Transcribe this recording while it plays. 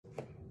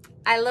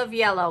I love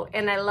yellow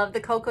and I love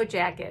the cocoa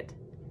jacket.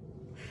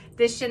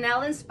 This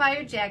Chanel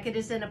inspired jacket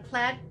is in a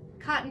plaid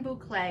cotton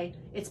boucle.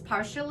 It's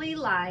partially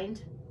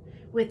lined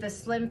with a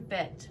slim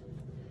fit.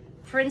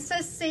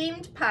 Princess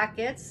seamed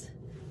pockets,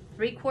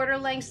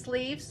 3/4 length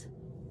sleeves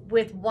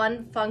with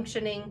one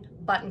functioning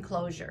button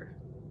closure.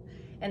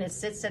 And it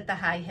sits at the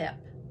high hip.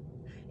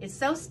 It's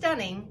so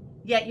stunning,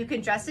 yet you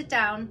can dress it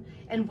down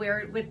and wear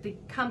it with the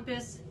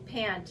Compass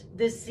pant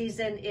this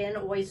season in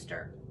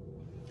Oyster,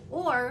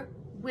 or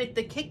with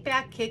the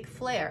Kickback Kick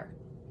Flare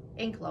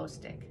in Glow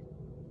Stick.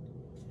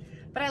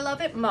 But I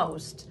love it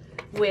most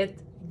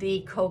with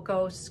the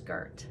cocoa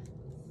skirt.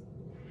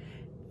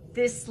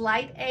 This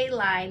light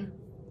A-line,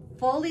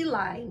 fully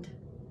lined,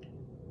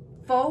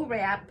 faux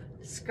wrap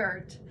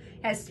skirt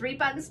has 3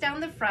 buttons down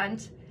the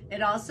front.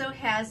 It also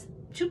has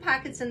 2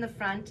 pockets in the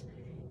front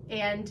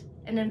and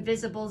an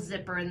invisible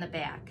zipper in the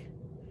back.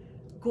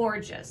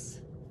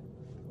 Gorgeous,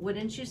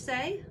 wouldn't you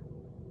say?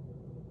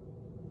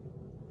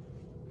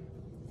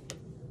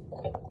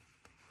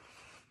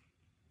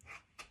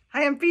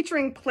 Hi, I'm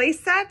featuring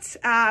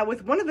Playset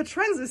with one of the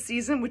trends this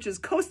season, which is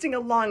coasting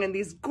along in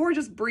these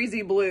gorgeous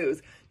breezy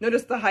blues.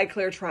 Notice the high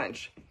clear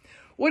trench.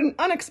 What an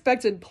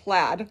unexpected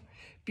plaid.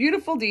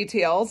 Beautiful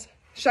details,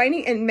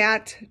 shiny and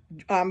matte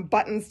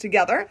buttons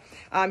together.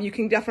 You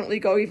can definitely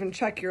go even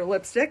check your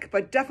lipstick,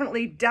 but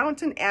definitely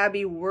Downton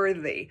Abbey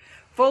worthy.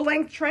 Full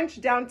length trench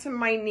down to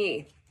my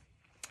knee.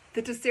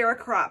 The Tessera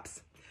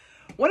crops.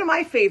 One of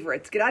my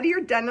favorites. Get out of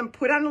your denim,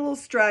 put on a little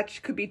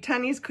stretch. Could be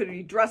tennies, could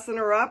be dressing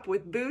her up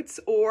with boots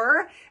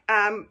or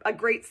a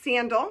great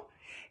sandal.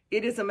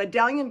 It is a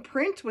medallion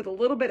print with a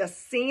little bit of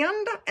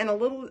sand and a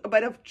little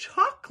bit of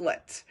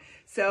chocolate.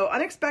 So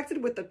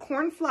unexpected with the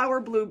cornflower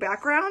blue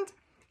background.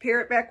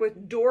 Pair it back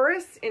with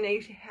Doris in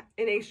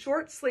a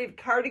short sleeve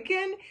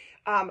cardigan.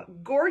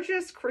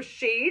 Gorgeous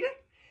crocheted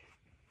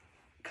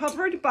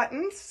covered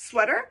buttons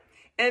sweater.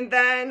 And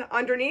then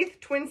underneath,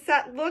 twin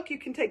set look, you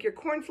can take your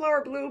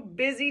cornflower blue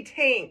busy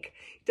tank.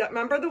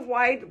 Remember the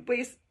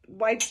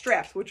wide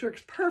straps, which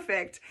works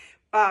perfect,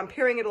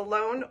 pairing it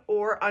alone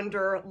or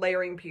under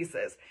layering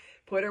pieces.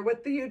 Put her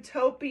with the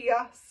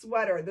Utopia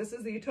sweater. This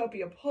is the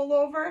Utopia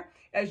pullover.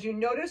 As you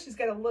notice, she's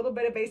got a little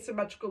bit of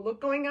asymmetrical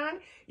look going on.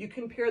 You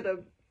can pair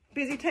the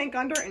busy tank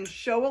under and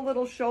show a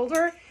little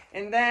shoulder,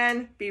 and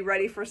then be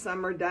ready for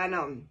summer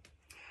denim.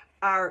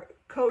 Our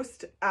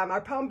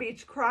Palm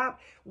Beach crop,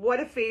 what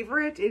a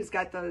favorite. It's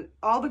got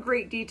all the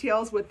great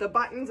details with the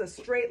buttons, a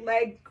straight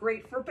leg,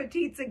 great for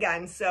petites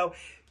again. So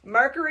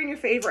mark her in your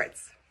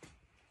favorites.